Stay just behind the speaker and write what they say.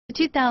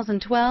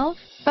2012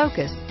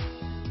 Focus.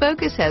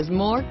 Focus has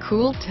more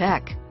cool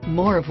tech,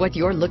 more of what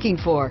you're looking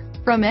for.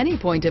 From any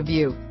point of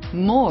view,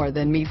 more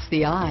than meets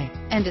the eye,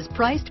 and is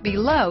priced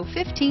below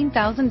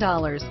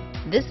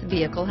 $15,000. This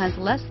vehicle has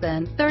less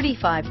than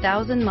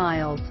 35,000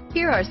 miles.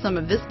 Here are some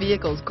of this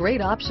vehicle's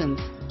great options: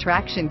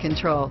 traction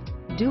control,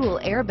 dual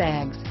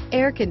airbags,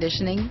 air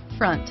conditioning,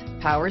 front,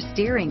 power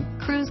steering,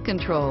 cruise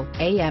control,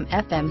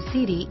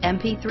 AM/FM/CD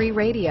MP3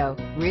 radio,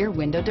 rear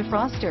window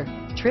defroster,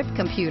 trip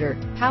computer,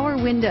 power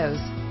windows,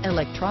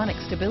 electronic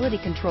stability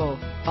control,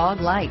 fog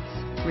lights,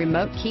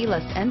 remote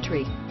keyless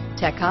entry,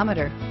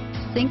 tachometer,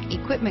 sync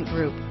equipment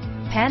group,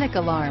 panic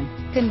alarm,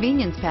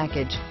 convenience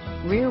package,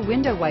 rear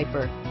window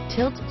wiper,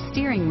 tilt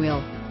steering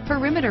wheel,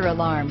 perimeter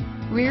alarm,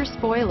 rear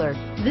spoiler.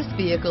 This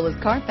vehicle is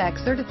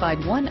CARFAX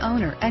certified one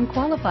owner and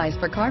qualifies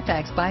for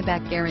CARFAX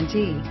buyback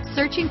guarantee.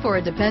 Searching for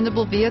a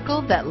dependable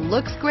vehicle that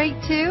looks great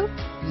too?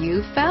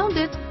 You found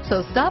it,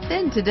 so stop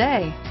in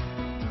today.